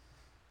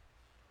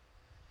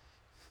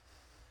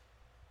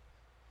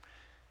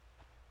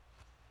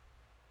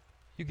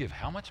 You give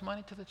how much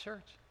money to the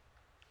church?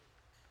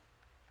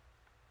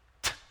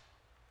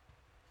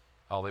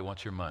 All they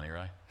want your money,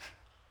 right?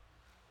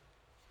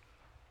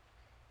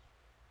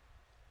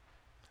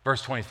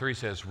 Verse 23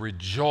 says,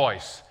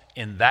 rejoice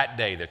in that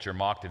day that you're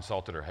mocked,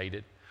 insulted, or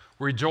hated.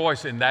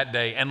 Rejoice in that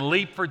day and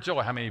leap for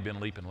joy. How many have been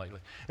leaping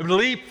lately?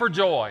 Leap for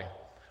joy,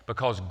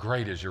 because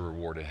great is your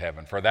reward in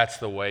heaven. For that's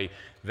the way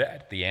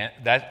that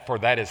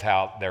is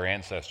how their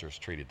ancestors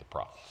treated the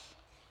prophets.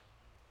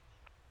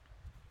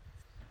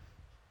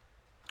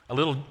 A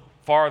little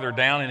farther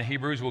down in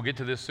Hebrews, we'll get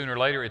to this sooner or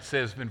later, it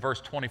says in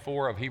verse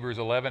 24 of Hebrews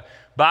 11,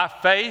 by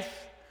faith,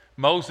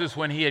 Moses,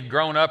 when he had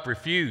grown up,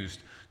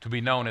 refused to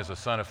be known as a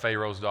son of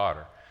Pharaoh's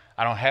daughter.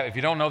 If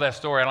you don't know that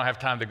story, I don't have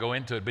time to go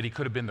into it, but he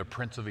could have been the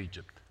prince of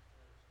Egypt.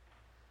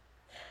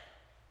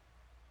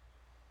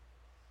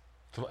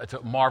 It's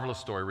a marvelous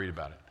story. Read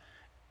about it.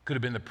 Could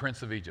have been the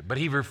prince of Egypt. But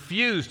he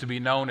refused to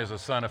be known as a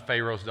son of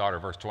Pharaoh's daughter,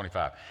 verse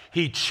 25.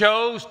 He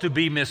chose to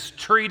be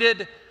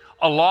mistreated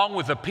along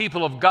with the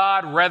people of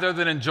God rather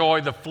than enjoy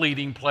the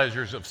fleeting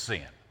pleasures of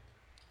sin.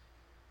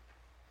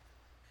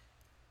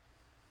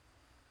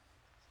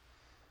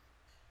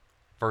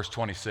 Verse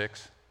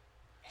 26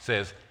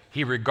 says,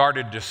 he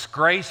regarded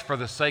disgrace for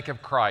the sake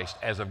of Christ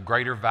as of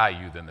greater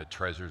value than the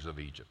treasures of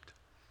Egypt,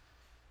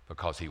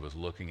 because he was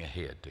looking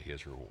ahead to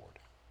his reward.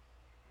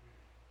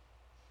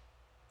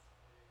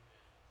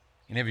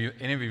 Any of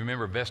you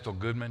remember Vestal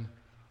Goodman?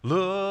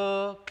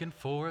 Looking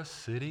for a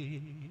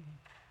city.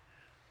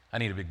 I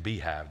need a big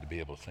beehive to be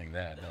able to sing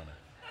that, don't I?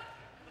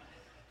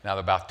 Now,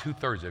 about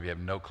 2/3 of you have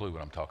no clue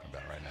what I'm talking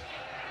about right now.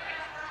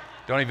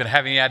 Don't even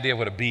have any idea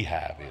what a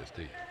beehive is,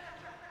 do you?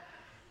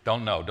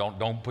 Don't know.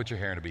 Don't put your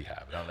hair in a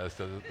beehive.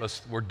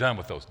 We're done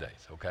with those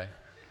days, okay?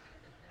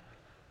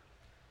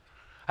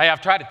 Hey,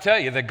 I've tried to tell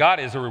you that God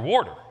is a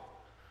rewarder. And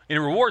he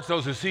rewards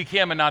those who seek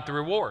him and not the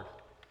reward.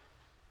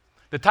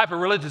 The type of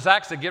religious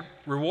acts that get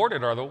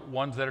rewarded are the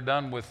ones that are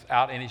done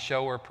without any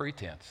show or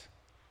pretense.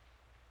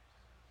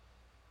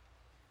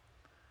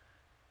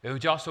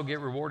 But you also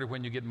get rewarded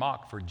when you get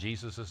mocked for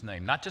Jesus'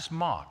 name. Not just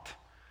mocked.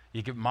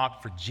 You get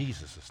mocked for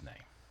Jesus' name.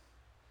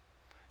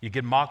 You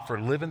get mocked for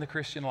living the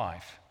Christian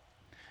life.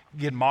 You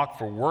get mocked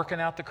for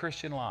working out the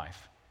Christian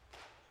life.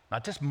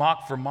 Not just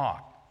mocked for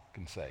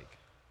mocking's sake.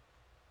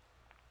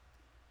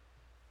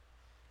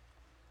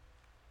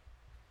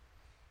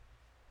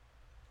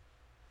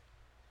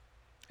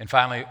 And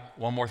finally,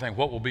 one more thing.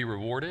 What will be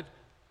rewarded?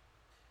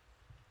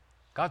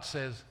 God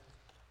says,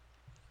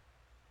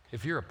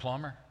 if you're a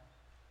plumber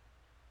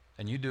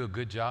and you do a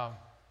good job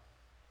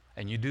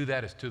and you do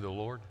that as to the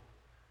Lord,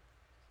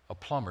 a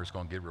plumber is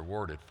going to get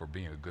rewarded for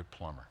being a good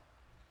plumber.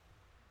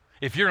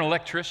 If you're an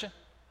electrician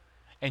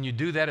and you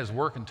do that as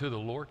working to the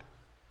Lord,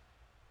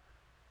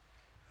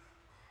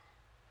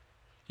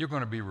 you're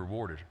going to be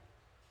rewarded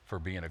for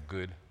being a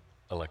good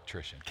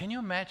electrician. Can you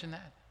imagine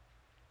that?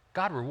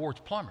 God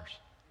rewards plumbers.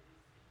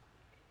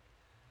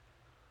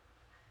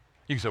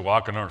 You can say, well, I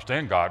can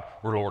understand God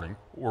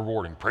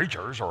rewarding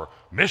preachers or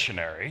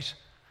missionaries.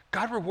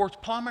 God rewards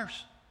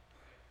plumbers,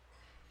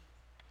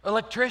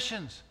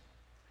 electricians.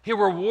 He'll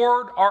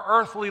reward our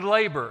earthly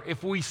labor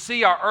if we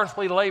see our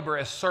earthly labor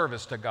as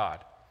service to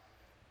God.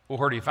 Well,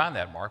 where do you find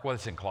that, Mark? Well,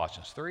 it's in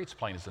Colossians 3. It's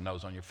plain as the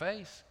nose on your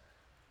face.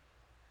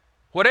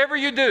 Whatever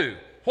you do,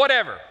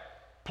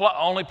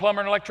 only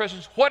plumber and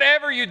electricians,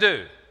 whatever you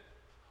do,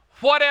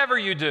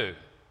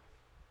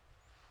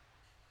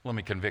 let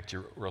me convict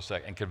you real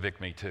second, and convict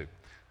me too.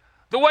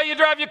 The way you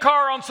drive your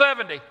car on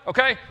 70,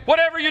 okay?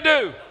 Whatever you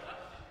do,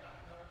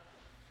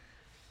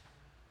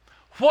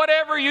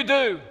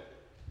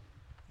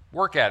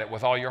 work at it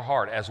with all your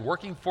heart as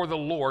working for the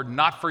Lord,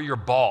 not for your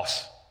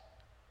boss.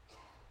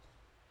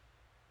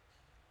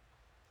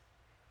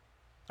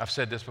 I've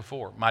said this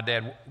before. My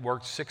dad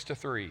worked 6 to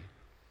 3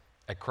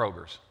 at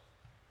Kroger's,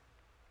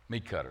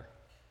 meat cutter.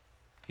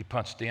 He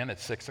punched in at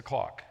 6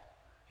 o'clock.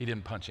 He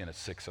didn't punch in at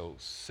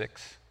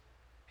 6:06.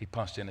 He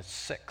punched in at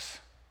 6.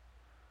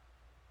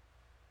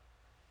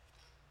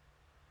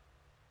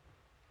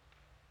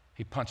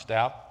 He punched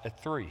out at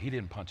 3. He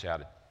didn't punch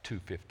out at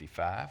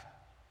 2:55.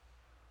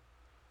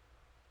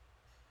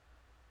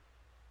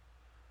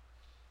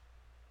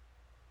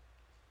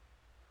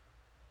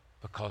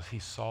 Because he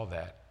saw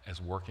that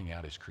as working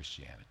out his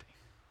Christianity.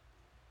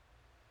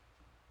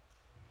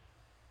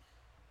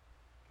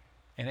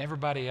 And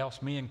everybody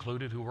else, me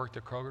included, who worked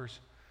at Kroger's,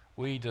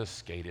 we just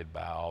skated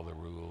by all the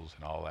rules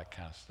and all that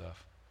kind of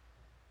stuff.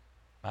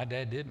 My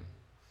dad didn't.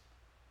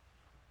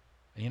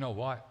 And you know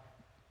what?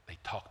 They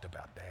talked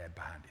about Dad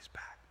behind his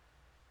back.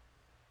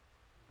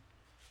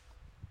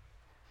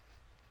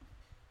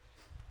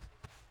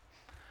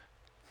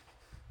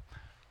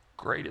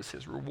 Great is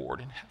his reward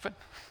in heaven.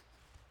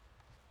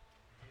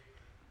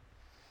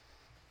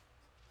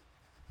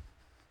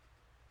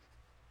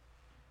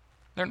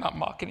 They're not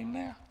mocking him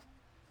now.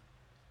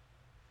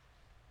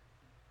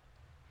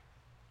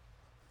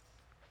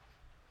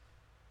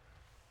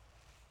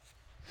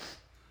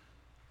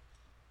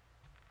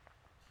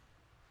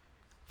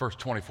 Verse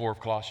 24 of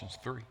Colossians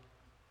 3.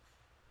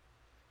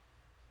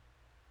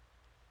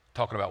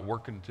 talking about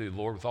working to the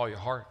Lord with all your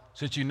heart.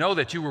 Since you know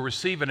that you will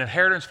receive an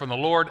inheritance from the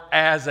Lord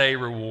as a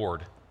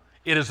reward.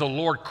 It is the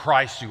Lord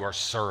Christ you are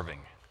serving.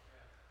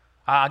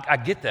 I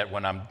get that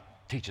when I'm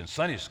teaching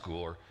Sunday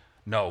school, or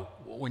no,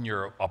 when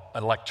you're an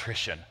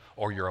electrician,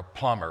 or you're a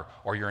plumber,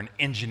 or you're an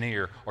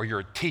engineer, or you're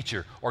a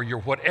teacher, or you're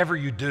whatever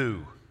you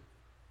do.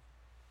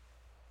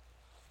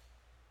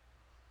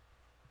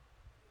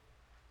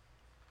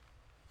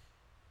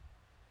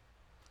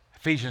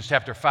 Ephesians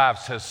chapter 5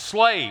 says,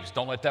 slaves,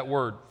 don't let that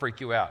word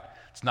freak you out.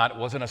 It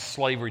wasn't a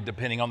slavery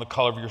depending on the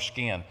color of your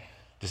skin.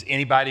 Just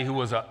anybody who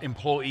was an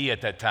employee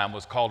at that time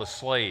was called a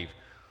slave.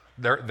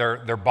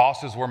 Their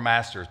bosses were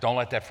masters. Don't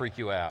let that freak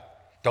you out.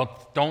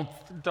 Don't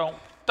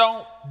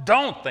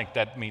think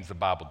that means the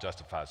Bible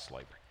justifies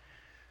slavery.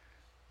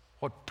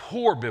 What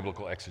poor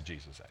biblical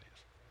exegesis that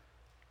is.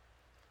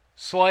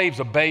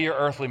 Slaves, obey your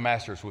earthly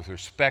masters with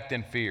respect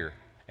and fear,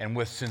 and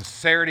with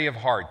sincerity of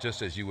heart,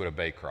 just as you would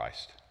obey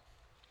Christ.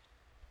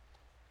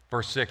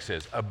 Verse 6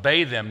 says,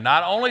 obey them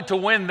not only to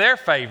win their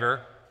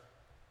favor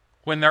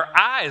when their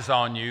eye is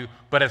on you,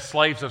 but as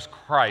slaves of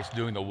Christ,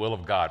 doing the will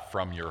of God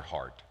from your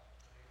heart.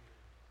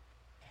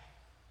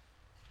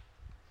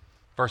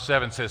 Verse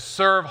 7 says,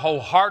 serve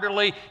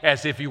wholeheartedly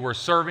as if you were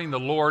serving the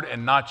Lord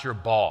and not your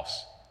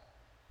boss.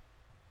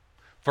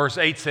 Verse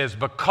 8 says,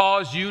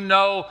 because you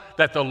know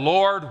that the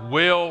Lord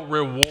will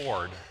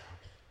reward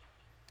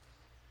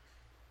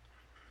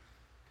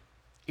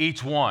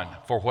each one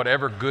for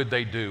whatever good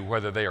they do,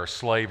 whether they are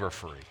slave or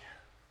free.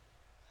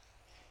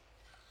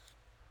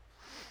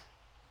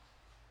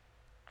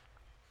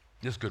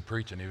 This is good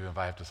preaching, even if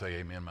I have to say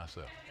amen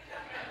myself.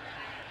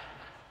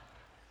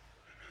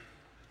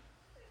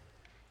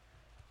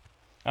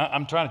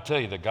 I'm trying to tell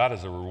you that God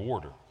is a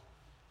rewarder.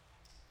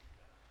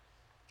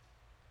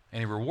 And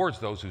He rewards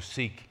those who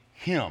seek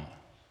Him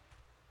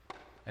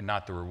and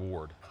not the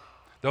reward.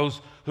 Those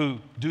who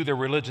do their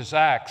religious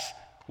acts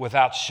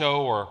without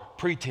show or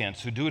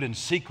pretense, who do it in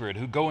secret,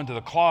 who go into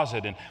the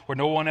closet and where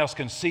no one else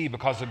can see,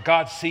 because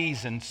God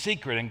sees in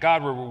secret and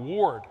God will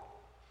reward.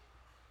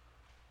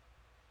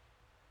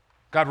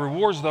 God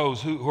rewards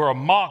those who are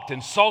mocked,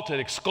 insulted,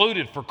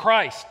 excluded for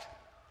Christ.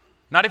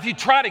 Not if you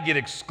try to get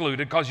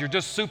excluded because you're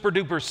just super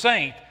duper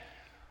saint.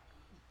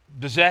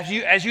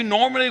 As you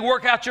normally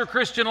work out your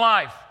Christian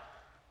life,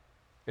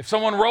 if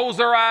someone rolls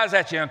their eyes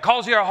at you and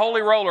calls you a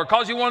holy roller,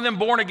 calls you one of them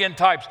born again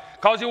types,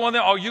 calls you one of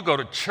them, oh, you go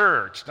to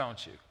church,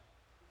 don't you?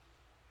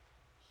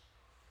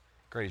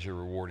 Great is your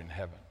reward in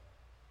heaven.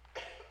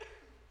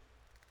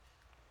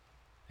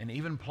 And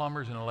even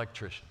plumbers and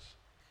electricians,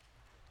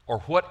 or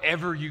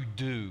whatever you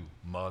do,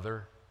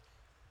 mother,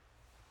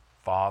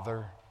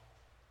 father,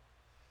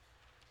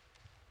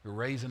 the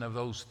raising of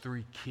those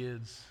 3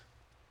 kids,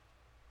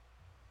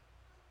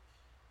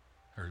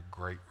 there are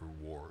great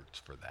rewards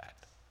for that.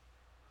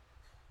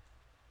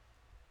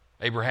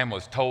 Abraham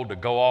was told to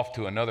go off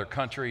to another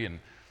country and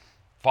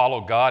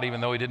follow God,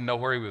 even though he didn't know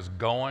where he was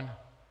going.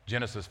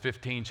 Genesis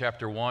 15,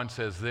 chapter 1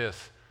 says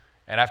this,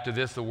 and after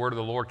this, the word of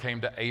the Lord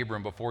came to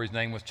Abram before his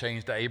name was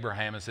changed to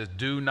Abraham, and says,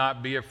 do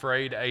not be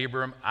afraid,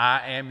 Abram.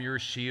 I am your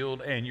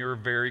shield and your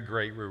very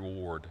great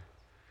reward.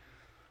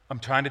 I'm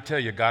trying to tell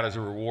you, God is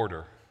a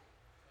rewarder.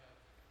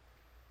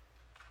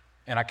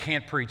 And I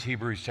can't preach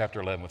Hebrews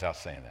chapter 11 without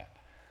saying that.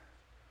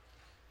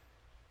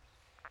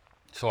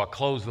 So I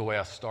close the way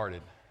I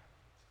started.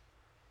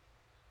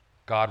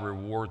 God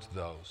rewards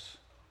those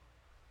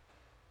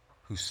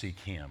who seek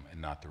Him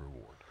and not the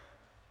reward.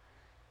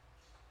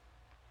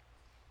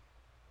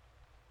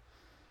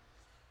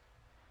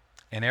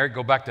 And Eric,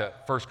 go back to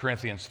 1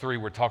 Corinthians 3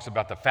 where it talks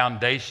about the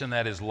foundation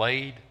that is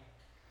laid.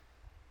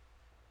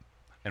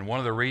 And one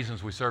of the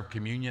reasons we serve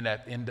communion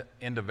at the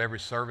end of every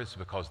service is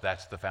because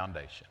that's the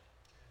foundation.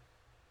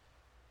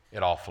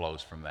 It all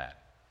flows from that.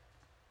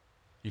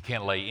 You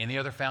can't lay any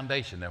other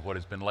foundation than what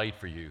has been laid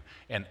for you.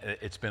 And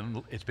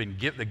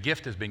the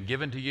gift has been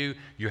given to you.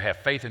 You have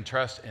faith and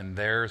trust, and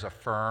there's a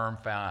firm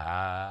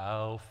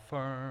how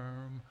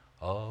firm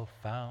a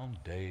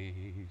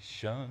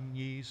foundation,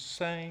 ye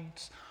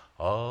saints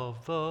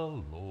of the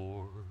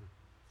Lord.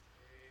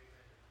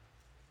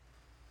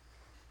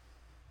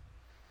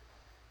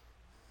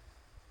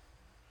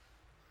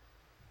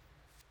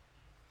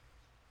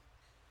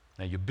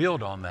 Now you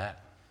build on that.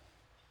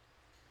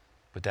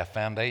 But that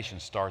foundation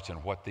starts in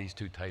what these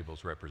 2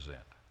 tables represent.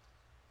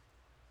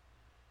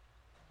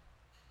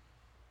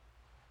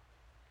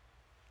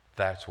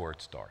 That's where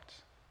it starts.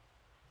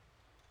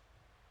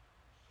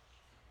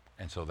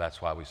 And so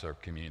that's why we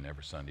serve communion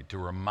every Sunday, to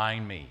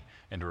remind me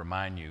and to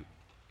remind you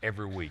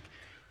every week,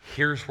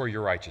 here's where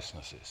your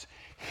righteousness is.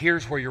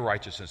 Here's where your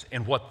righteousness is.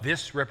 And what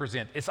this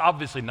represents, it's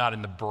obviously not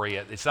in the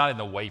bread, it's not in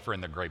the wafer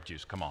and the grape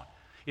juice, come on.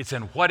 It's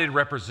in what it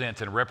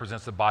represents, and it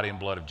represents the body and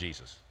blood of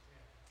Jesus.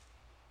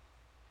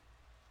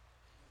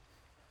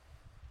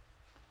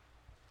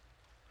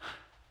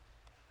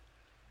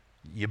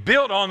 You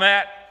build on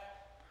that,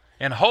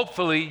 and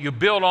hopefully you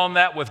build on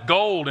that with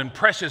gold and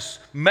precious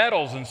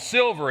metals and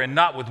silver, and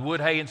not with wood,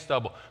 hay, and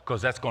stubble,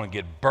 because that's going to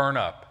get burned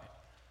up,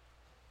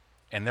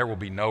 and there will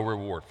be no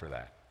reward for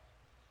that.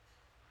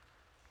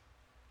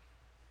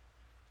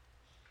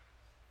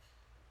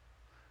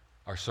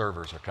 Our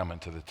servers are coming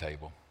to the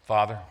table.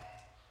 Father,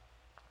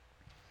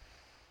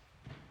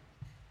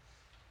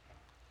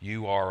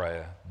 you are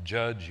a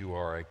judge, you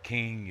are a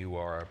king, you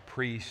are a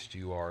priest,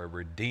 you are a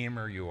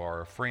redeemer, you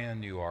are a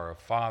friend, you are a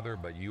father,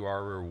 but you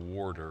are a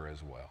rewarder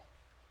as well.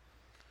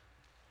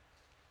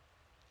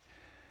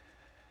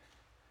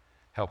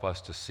 Help us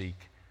to seek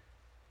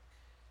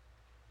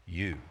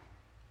you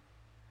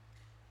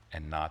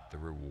and not the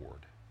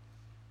reward.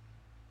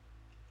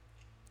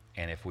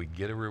 And if we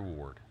get a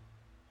reward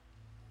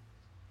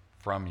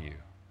from you,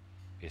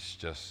 it's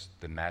just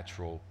the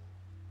natural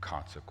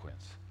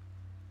consequence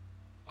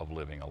of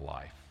living a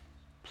life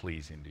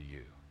pleasing to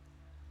you.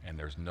 And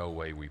there's no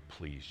way we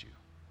please you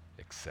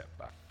except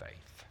by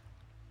faith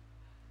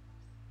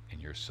in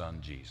your Son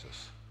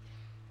Jesus,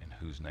 in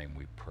whose name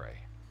we pray.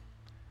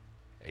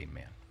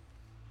 Amen.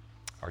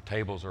 Our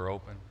tables are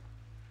open.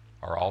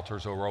 Our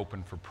altars are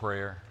open for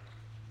prayer.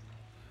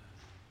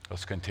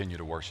 Let's continue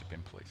to worship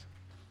him, please.